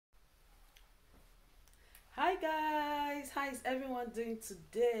Guys, how is everyone doing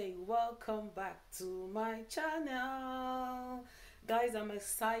today? Welcome back to my channel. Guys, I'm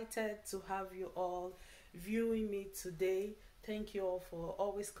excited to have you all viewing me today. Thank you all for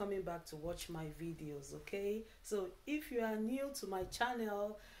always coming back to watch my videos. Okay, so if you are new to my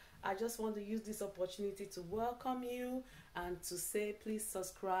channel, I just want to use this opportunity to welcome you and to say please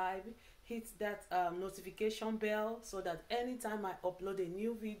subscribe, hit that notification bell so that anytime I upload a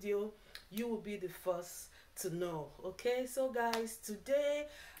new video you will be the first to know. Okay, so guys, today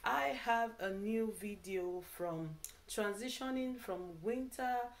I have a new video from transitioning from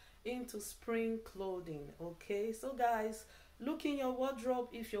winter into spring clothing. Okay, so guys, look in your wardrobe.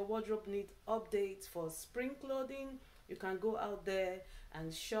 If your wardrobe needs updates for spring clothing, you can go out there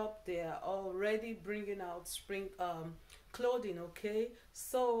and shop. They are already bringing out spring clothing. Okay,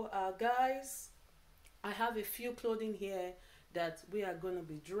 so guys, I have a few clothing here that we are going to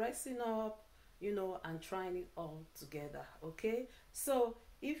be dressing up, you know, and trying it all together. Okay, so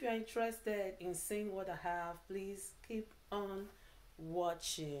if you're interested in seeing what I have, please keep on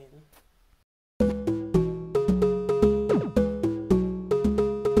watching.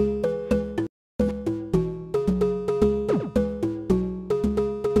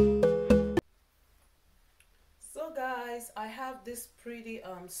 So guys, I have this pretty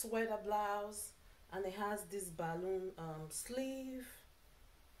sweater blouse, and it has this balloon sleeve.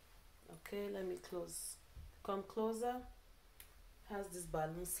 Okay, let me come closer. It has this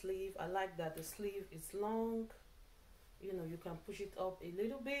balloon sleeve. I like that the sleeve is long, you know, you can push it up a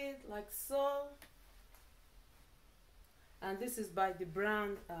little bit like so. And this is by the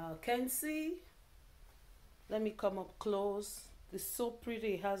brand Kelsie. Let me come up close. It's so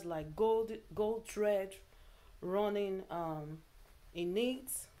pretty. It has like gold thread running in it.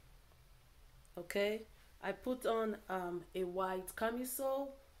 Okay, I put on a white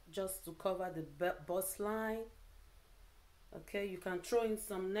camisole just to cover the bust line. Okay, you can throw in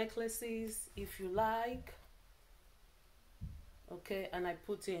some necklaces if you like. Okay, and I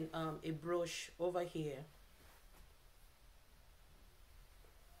put in a brush over here.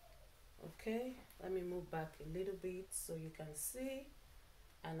 Okay, let me move back a little bit so you can see.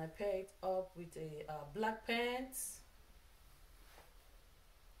 And I pair it up with a black pants.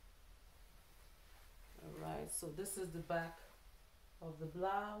 All right, so this is the back of the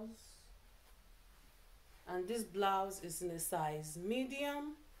blouse, and this blouse is in a size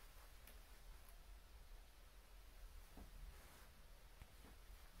medium.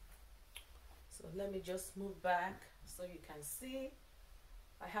 So let me just move back so you can see.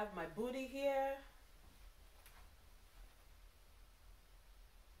 I have my booty here.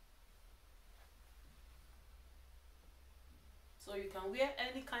 So you can wear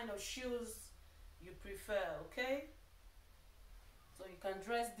any kind of shoes you prefer. Okay, so you can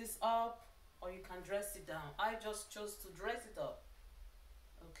dress this up or you can dress it down. I just chose to dress it up.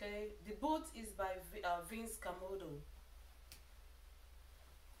 Okay, the boot is by Camuto.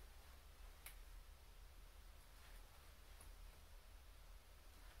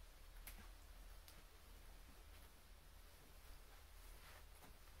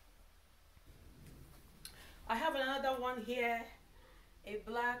 I have another one here, a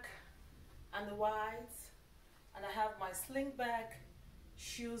black and a white, and I have my slingback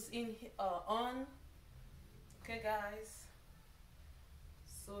shoes in on. Okay guys,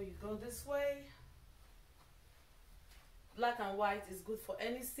 so you go this way. Black and white is good for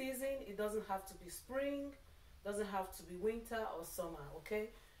any season. It doesn't have to be spring, doesn't have to be winter or summer. Okay,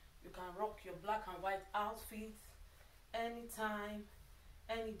 you can rock your black and white outfit anytime,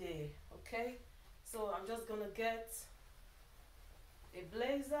 any day. Okay, so I'm just gonna get a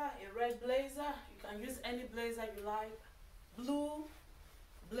blazer, a red blazer. You can use any blazer you like. Blue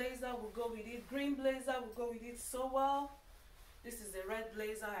blazer will go with it. Green blazer will go with it so well. This is a red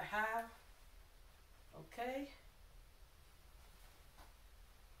blazer I have. Okay,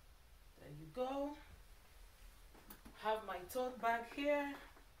 there you go. Have my tote bag here.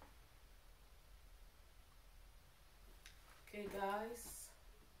 Okay guys,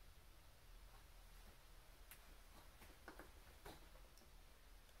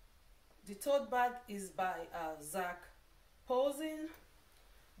 the tote bag is by Zach Posing.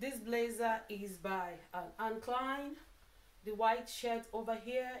 This blazer is by Kline. The white shirt over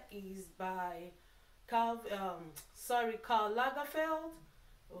here is by Karl Largerfeild.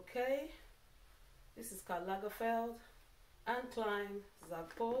 Okay, this is Karl Largerfeild and Kline,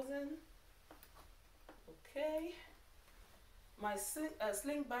 Zach Posing. Okay, my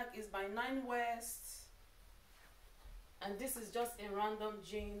sling bag is by Nine West, and this is just a random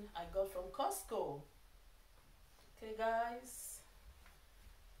jean I got from Costco. Okay guys,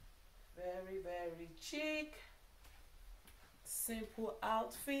 very chic. simple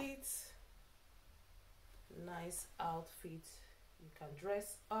outfit, nice outfit you can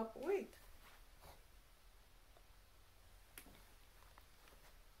dress up with.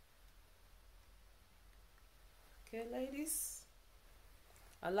 Okay, ladies,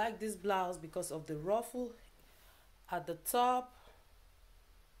 I like this blouse because of the ruffle at the top.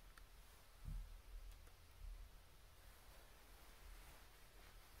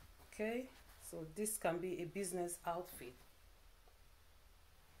 Okay, so this can be a business outfit.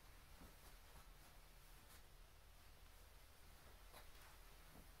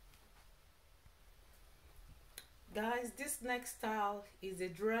 Guys, this next style is a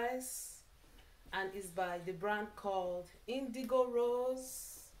dress and is by the brand called Indigo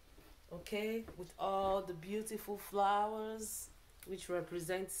Rose. Okay, with all the beautiful flowers which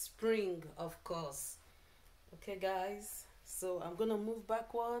represent spring, of course. Okay guys, so I'm gonna move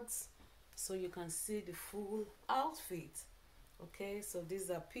backwards so you can see the full outfit. Okay, so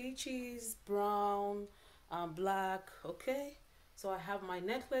these are peaches, brown and black. Okay, so I have my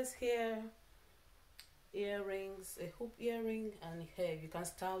necklace here, earrings, a hoop earring, and hair. You can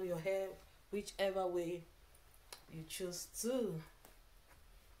style your hair whichever way you choose to.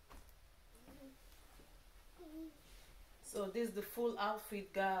 So this is the full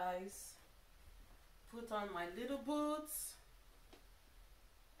outfit, guys. Put on my little boots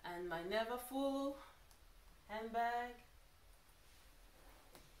and my never full handbag.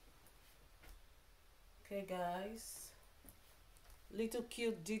 Okay guys, little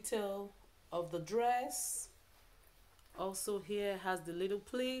cute detail of the dress. Also here has the little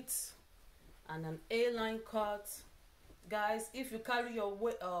pleats and an A-line cut. Guys, if you carry your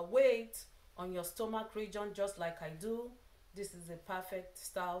weight on your stomach region just like I do, this is a perfect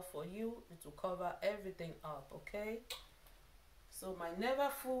style for you. It will cover everything up. Okay, so my never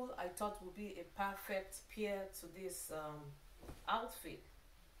full I thought would be a perfect pair to this outfit.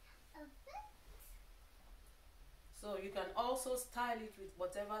 So you can also style it with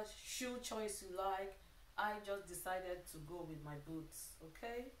whatever shoe choice you like. I just decided to go with my boots.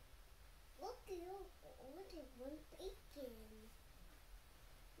 Okay, Look at one bacon.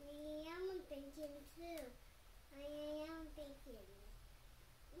 I am a bacon too. I am bacon.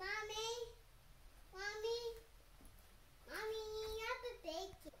 Mommy, you have a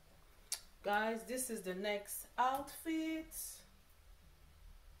bacon. guys, this is the next outfit.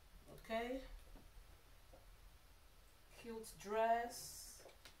 Okay, cute dress.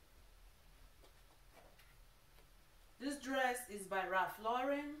 This dress is by Ralph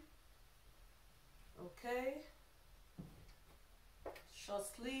Lauren. Okay, short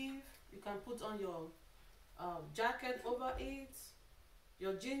sleeve. You can put on your jacket over it,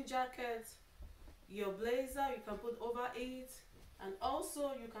 your jean jacket, your blazer you can put over it, and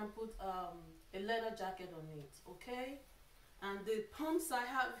also you can put a leather jacket on it. Okay, and the pumps I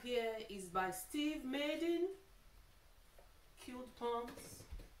have here is by Steve Madden. Cute pumps.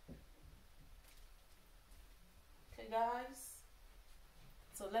 Okay guys,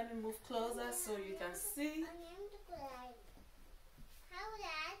 so let me move closer so you can see.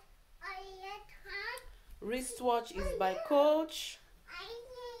 Wristwatch is by Coach.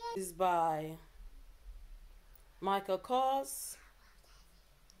 Is by Michael Kors.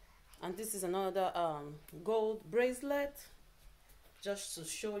 And this is another gold bracelet, just to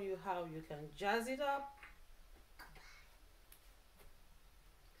show you how you can jazz it up.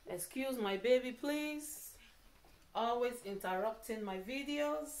 Excuse my baby, please. Always interrupting my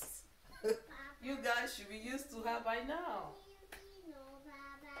videos. You guys should be used to her by now.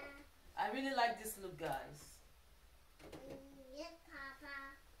 I really like this look, guys.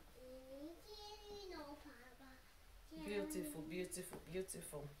 Beautiful, beautiful,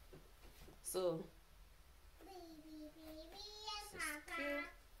 beautiful. So,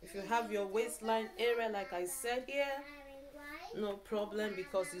 if you have your waistline area like I said here, no problem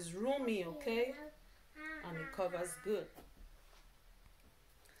because it's roomy, okay, and it covers good.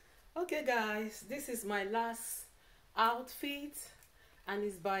 Okay guys, this is my last outfit and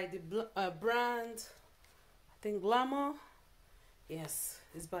it's by the brand, I think Glamour. Yes,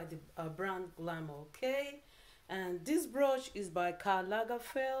 it's by the brand Glamour. Okay, and this brooch is by Karl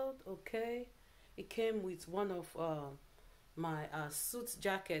Lagerfeld. Okay, it came with one of my suit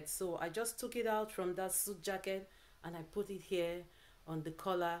jacket, so I just took it out from that suit jacket and I put it here on the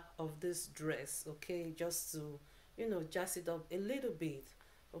collar of this dress. Okay, just to, you know, jazz it up a little bit.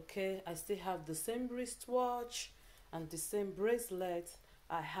 Okay, I still have the same wristwatch and the same bracelet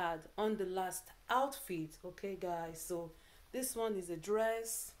I had on the last outfit. Okay guys, so this one is a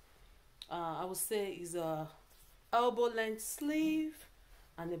dress. I would say is a elbow length sleeve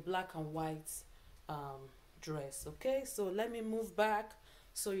and a black and white dress. Okay, so let me move back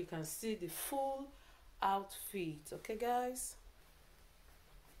so you can see the full outfit. Okay guys,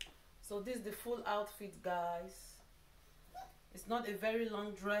 so this is the full outfit, guys. It's not a very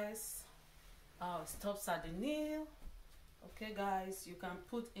long dress. It stops at the knee. Okay guys, you can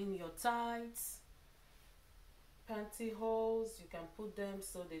put in your tights, pantyhose. You can put them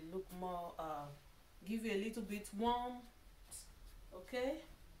so they look more give you a little bit warm. Okay,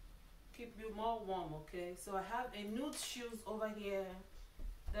 keep you more warm. Okay, so I have a nude shoes over here.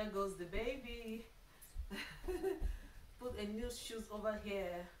 There goes the baby. Put a nude shoes over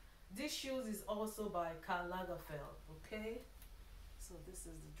here. This shoes is also by Karl Largerfeild. Okay, so this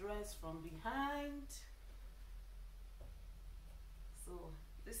is the dress from behind. So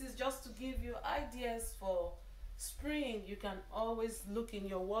this is just to give you ideas for spring. You can always look in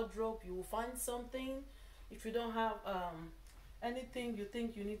your wardrobe. You will find something. If you don't have anything you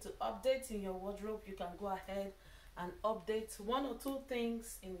think you need to update in your wardrobe, you can go ahead and update one or two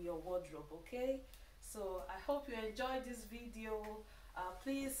things in your wardrobe. Okay, so I hope you enjoyed this video.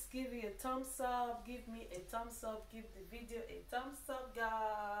 Please give me a thumbs up. Give me a thumbs up. Give the video a thumbs up,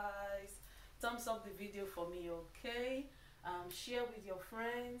 guys. Thumbs up the video for me. Okay, share with your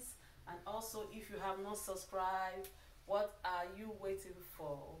friends, and also if you have not subscribed, what are you waiting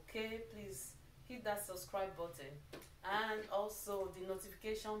for? Okay, please hit that subscribe button, and also the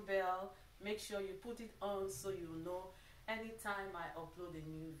notification bell. Make sure you put it on so you know anytime I upload a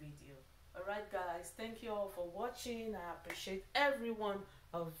new video. Alright guys, thank you all for watching. I appreciate every one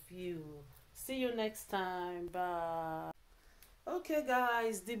of you. See you next time. Bye. Okay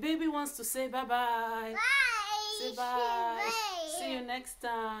guys, the baby wants to say bye bye. Bye. Say bye. See you next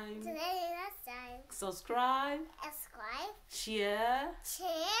time. Next time. Subscribe, share,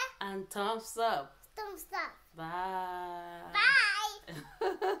 and thumbs up. Thumbs up. Bye.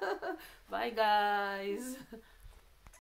 Bye. Bye guys.